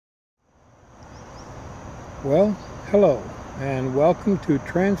Well, hello, and welcome to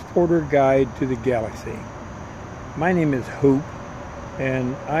Transporter Guide to the Galaxy. My name is Hoop,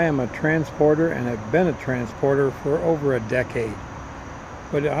 and I am a transporter and have been a transporter for over a decade.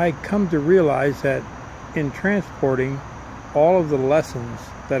 But I come to realize that in transporting, all of the lessons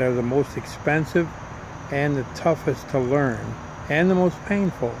that are the most expensive and the toughest to learn and the most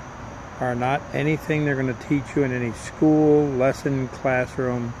painful are not anything they're going to teach you in any school, lesson,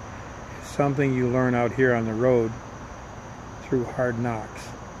 classroom. Something you learn out here on the road through hard knocks.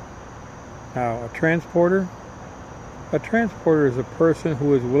 Now, a transporter is a person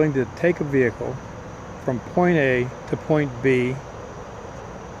who is willing to take a vehicle from point A to point B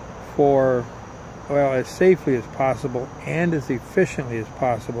for, well, as safely as possible and as efficiently as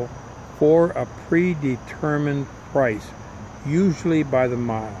possible for a predetermined price, usually by the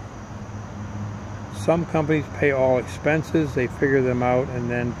mile. Some companies pay all expenses, they figure them out and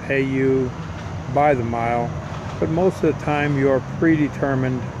then pay you by the mile, but most of the time you're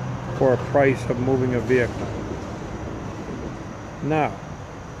predetermined for a price of moving a vehicle. Now,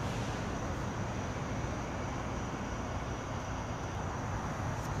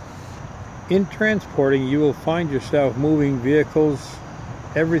 in transporting, you will find yourself moving vehicles,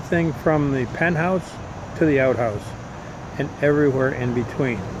 everything from the penthouse to the outhouse and everywhere in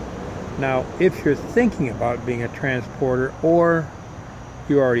between. Now, if you're thinking about being a transporter or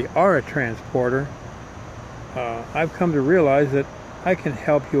you already are a transporter, I've come to realize that I can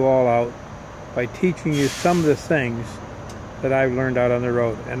help you all out by teaching you some of the things that I've learned out on the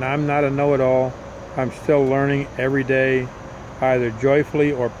road. And I'm not a know-it-all. I'm still learning every day, either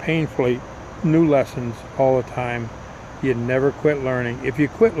joyfully or painfully, new lessons all the time. You never quit learning. If you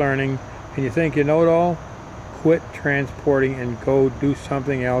quit learning and you think you know it all, quit transporting and go do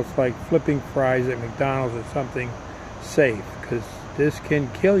something else like flipping fries at McDonald's or something safe, because this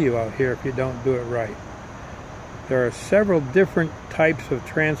can kill you out here if you don't do it right. There are several different types of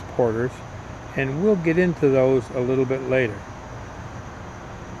transporters, and we'll get into those a little bit later.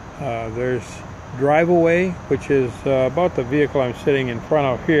 There's drive-away, which is about the vehicle I'm sitting in front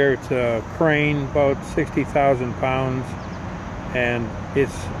of here. It's a crane, about 60,000 pounds, and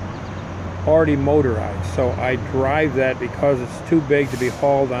it's already motorized, so I drive that because it's too big to be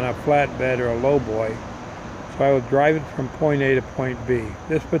hauled on a flatbed or a lowboy. So I will drive it from point A to point B.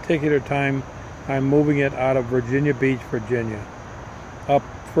 This particular time I'm moving it out of Virginia Beach, Virginia, up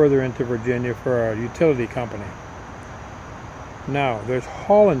further into Virginia for a utility company. Now, there's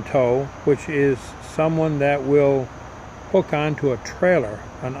haul and tow, which is someone that will hook onto a trailer,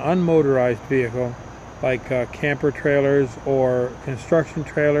 an unmotorized vehicle like camper trailers or construction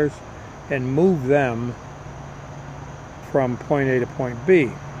trailers, and move them from point A to point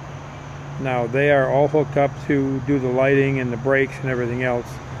B. Now, they are all hooked up to do the lighting and the brakes and everything else,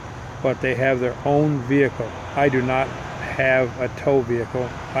 but they have their own vehicle. I do not have a tow vehicle.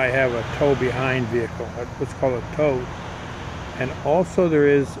 I have a tow behind vehicle, what's called a tow. And also there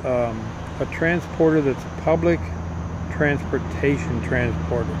is a transporter that's a public transportation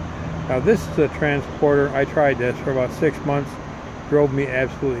transporter. Now, this is a transporter. I tried this for about 6 months. Drove me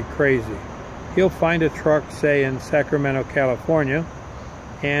absolutely crazy. He'll find a truck, say in Sacramento, California,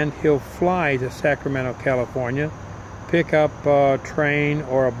 and he'll fly to Sacramento, California, pick up a train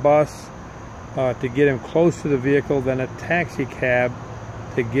or a bus to get him close to the vehicle, then a taxi cab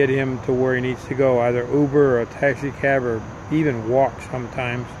to get him to where he needs to go, either Uber or a taxi cab or even walk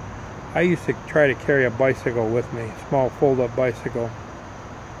sometimes. I used to try to carry a bicycle with me, small fold-up bicycle.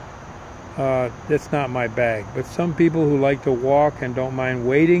 It's not my bag, but some people who like to walk and don't mind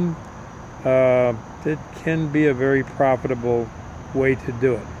waiting, it can be a very profitable way to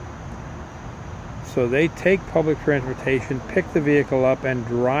do it. So they take public transportation, pick the vehicle up and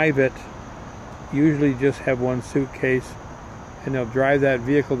drive it, usually just have one suitcase, and they'll drive that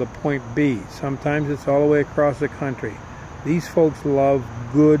vehicle to point B. Sometimes it's all the way across the country. These folks love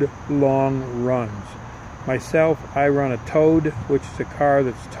good long runs. Myself, I run a Toad, which is a car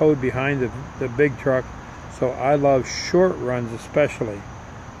that's towed behind the big truck, so I love short runs especially.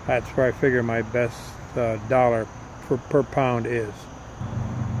 That's where I figure my best dollar per pound is.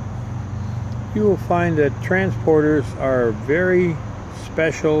 You will find that transporters are very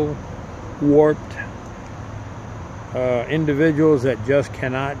special, warped individuals that just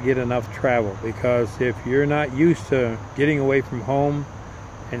cannot get enough travel, because if you're not used to getting away from home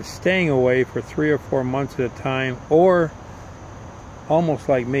and staying away for 3 or 4 months at a time, or almost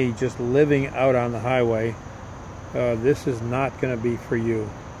like me, just living out on the highway, this is not going to be for you.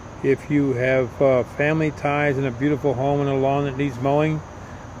 If you have family ties and a beautiful home and a lawn that needs mowing,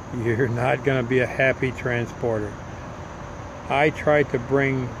 you're not going to be a happy transporter. I try to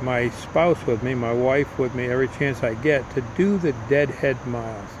bring my spouse with me, my wife with me, every chance I get to do the deadhead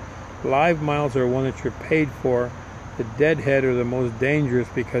miles. Live miles are one that you're paid for. The deadhead are the most dangerous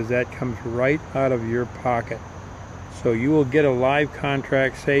because that comes right out of your pocket. So you will get a live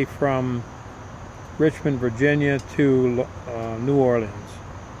contract, say from Richmond, Virginia to New Orleans.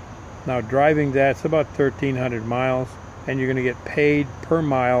 Now driving that's about 1,300 miles, and you're going to get paid per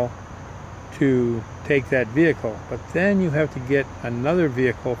mile to take that vehicle. But then you have to get another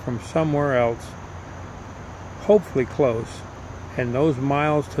vehicle from somewhere else, hopefully close, and those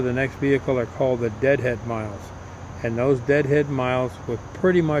miles to the next vehicle are called the deadhead miles. And those deadhead miles with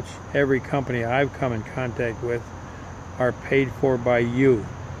pretty much every company I've come in contact with are paid for by you.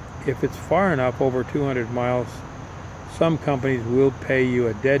 If it's far enough, over 200 miles, some companies will pay you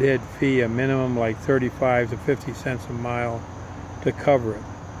a deadhead fee, a minimum like 35 to 50 cents a mile to cover it.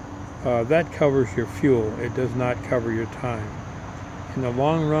 That covers your fuel. It does not cover your time. In the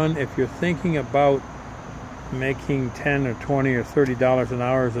long run, if you're thinking about making $10 or $20 or $30 an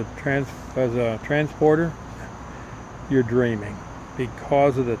hour as a transporter, you're dreaming,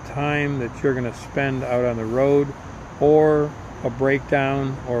 because of the time that you're going to spend out on the road, or a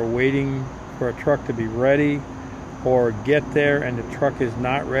breakdown, or waiting for a truck to be ready, or get there and the truck is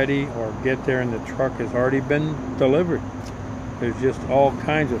not ready, or get there and the truck has already been delivered. There's just all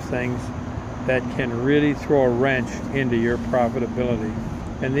kinds of things that can really throw a wrench into your profitability.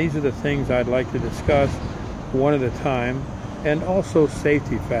 And these are the things I'd like to discuss one at a time, and also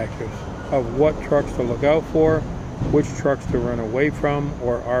safety factors of what trucks to look out for, which trucks to run away from,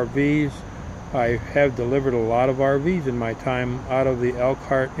 or RVs. I have delivered a lot of RVs in my time out of the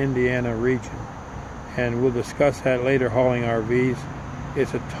Elkhart, Indiana region, and we'll discuss that later. Hauling RVs,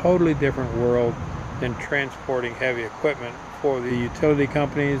 it's a totally different world than transporting heavy equipment for the utility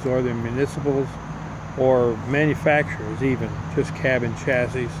companies or the municipals or manufacturers, even just cab and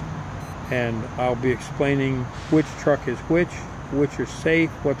chassis. And I'll be explaining which truck is which are safe,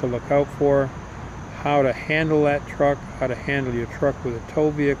 what to look out for, how to handle that truck, how to handle your truck with a tow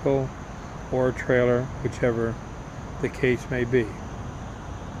vehicle or a trailer, whichever the case may be.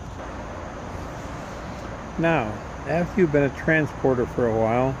 Now, after you've been a transporter for a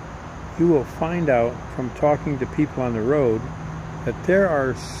while, you will find out from talking to people on the road that there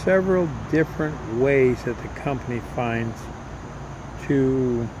are several different ways that the company finds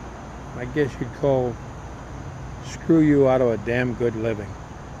to, I guess you'd call, screw you out of a damn good living,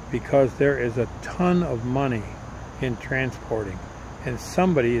 because there is a ton of money in transporting and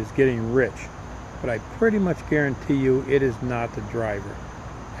somebody is getting rich. But I pretty much guarantee you it is not the driver.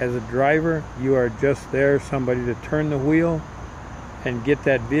 As a driver, you are just there, somebody to turn the wheel and get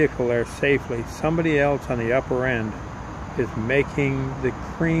that vehicle there safely. Somebody else on the upper end is making the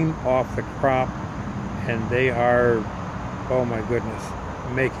cream off the crop, and they are, oh my goodness,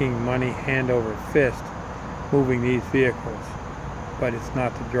 making money hand over fist moving these vehicles. But it's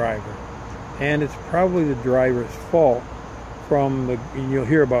not the driver, and it's probably the driver's fault. You'll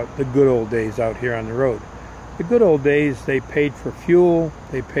hear about the good old days out here on the road. The good old days, they paid for fuel,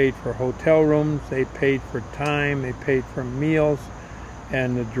 they paid for hotel rooms, they paid for time, they paid for meals,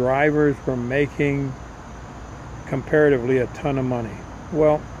 and the drivers were making comparatively a ton of money.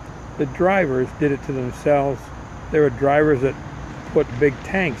 Well, the drivers did it to themselves. There were drivers that put big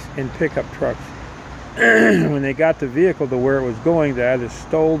tanks in pickup trucks. When they got the vehicle to where it was going, they either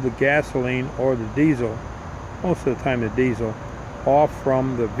stole the gasoline or the diesel, most of the time the diesel, off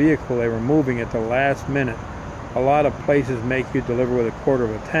from the vehicle they were moving at the last minute. A lot of places make you deliver with a quarter of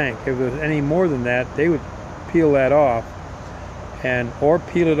a tank. If there's any more than that, they would peel that off, or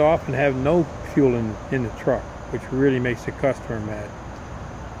peel it off and have no fuel in the truck, which really makes the customer mad.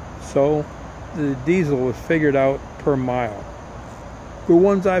 So the diesel was figured out per mile. The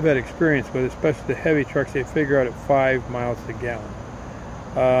ones I've had experience with, especially the heavy trucks, they figure out at 5 miles a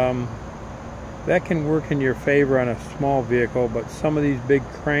gallon. That can work in your favor on a small vehicle, but some of these big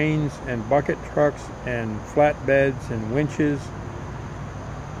cranes and bucket trucks and flatbeds and winches,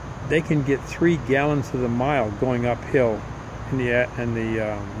 they can get 3 gallons to the mile going uphill in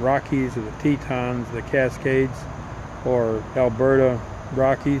the Rockies or the Tetons, the Cascades, or Alberta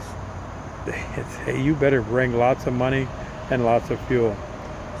Rockies. You better bring lots of money and lots of fuel.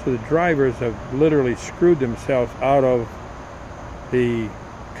 So the drivers have literally screwed themselves out of the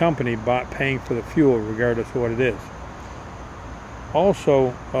company paying for the fuel, regardless of what it is.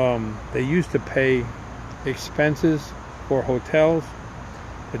 Also, they used to pay expenses for hotels.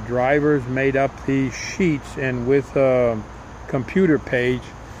 The drivers made up these sheets, and with a computer page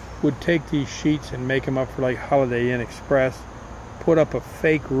would take these sheets and make them up for like Holiday Inn Express, put up a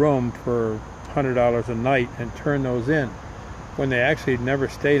fake room for $100 a night and turn those in. when they actually never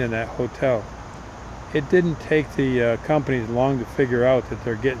stayed in that hotel. It didn't take the companies long to figure out that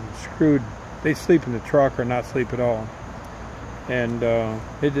they're getting screwed. They sleep in the truck or not sleep at all. And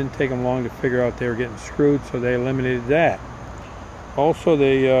it didn't take them long to figure out they were getting screwed, so they eliminated that. Also,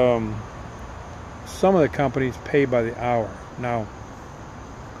 some of the companies pay by the hour. Now,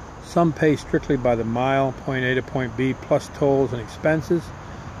 some pay strictly by the mile, point A to point B, plus tolls and expenses.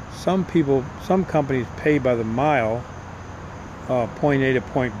 Some companies pay by the mile, point A to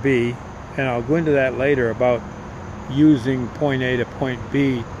point B, and I'll go into that later about using point A to point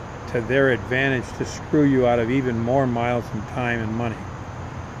B to their advantage to screw you out of even more miles and time and money.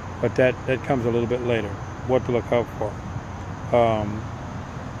 But that comes a little bit later, what to look out for.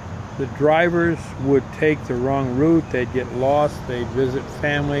 The drivers would take the wrong route, they'd get lost, they'd visit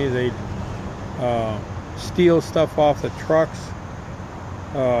family, they'd steal stuff off the trucks.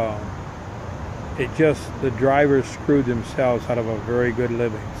 The drivers screwed themselves out of a very good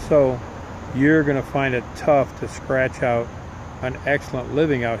living. So you're going to find it tough to scratch out an excellent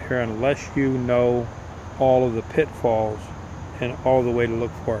living out here unless you know all of the pitfalls and all the way to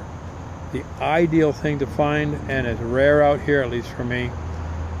look for it. The ideal thing to find, and it's rare out here, at least for me,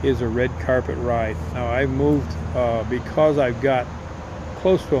 is a red carpet ride. Now, I've moved because I've got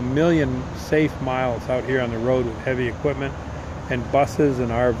close to 1 million safe miles out here on the road with heavy equipment and buses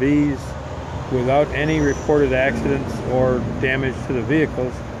and RVs without any reported accidents or damage to the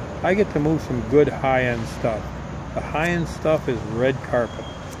vehicles. I get to move some good high-end stuff. The high-end stuff is red carpet.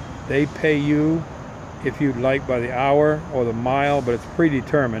 They pay you, if you'd like, by the hour or the mile, but it's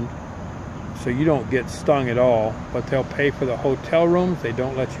predetermined, so you don't get stung at all. But they'll pay for the hotel rooms. They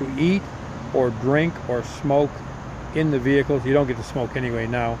don't let you eat or drink or smoke in the vehicles. You don't get to smoke anyway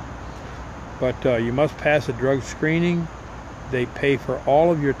now. But you must pass a drug screening. They pay for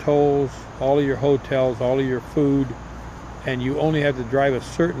all of your tolls, all of your hotels, all of your food, and you only have to drive a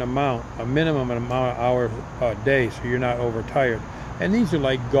certain amount, a minimum amount of hours a day, so you're not overtired. And these are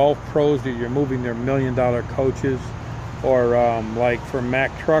like golf pros that you're moving their $1 million coaches, or like for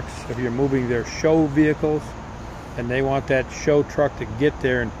Mack Trucks, if you're moving their show vehicles, and they want that show truck to get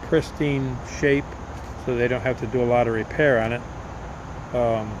there in pristine shape so they don't have to do a lot of repair on it.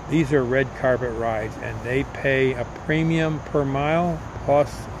 These are red carpet rides, and they pay a premium per mile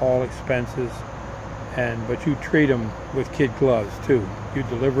plus all expenses, but you treat them with kid gloves too. You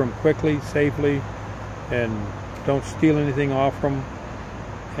deliver them quickly, safely, and don't steal anything off them,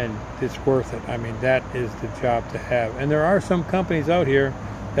 and it's worth it. I mean, that is the job to have. And there are some companies out here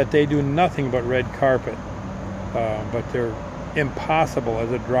that they do nothing but red carpet, but they're impossible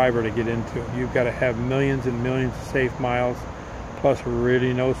as a driver to get into. You've got to have millions and millions of safe miles, plus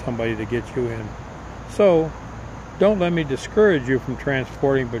really know somebody to get you in. So don't let me discourage you from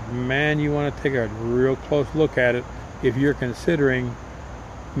transporting, but man, you want to take a real close look at it if you're considering,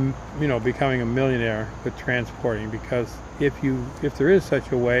 you know, becoming a millionaire with transporting, because if there is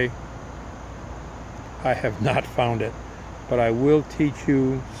such a way, I have not found it. But I will teach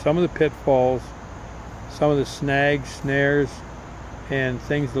you some of the pitfalls, some of the snags, snares, and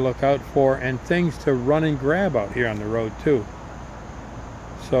things to look out for, and things to run and grab out here on the road too.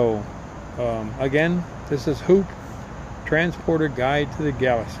 So again, this is Hoop, Transporter Guide to the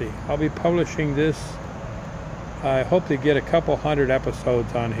Galaxy. I'll be publishing this. I hope to get a couple hundred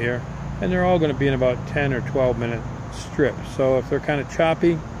episodes on here, and they're all going to be in about 10 or 12 minute strips. So if they're kind of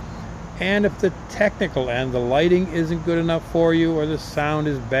choppy, and if the technical end, the lighting isn't good enough for you, or the sound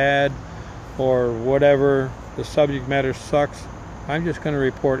is bad, or whatever, the subject matter sucks, I'm just going to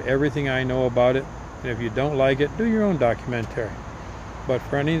report everything I know about it. And if you don't like it, do your own documentary. But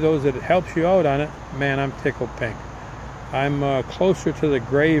for any of those that it helps you out on it, man, I'm tickled pink. I'm closer to the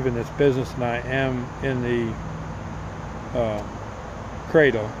grave in this business than I am in the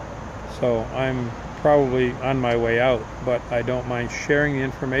cradle. So I'm probably on my way out, but I don't mind sharing the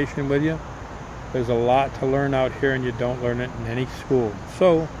information with you. There's a lot to learn out here, and you don't learn it in any school.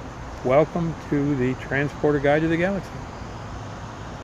 So welcome to the Transporter Guide to the Galaxy.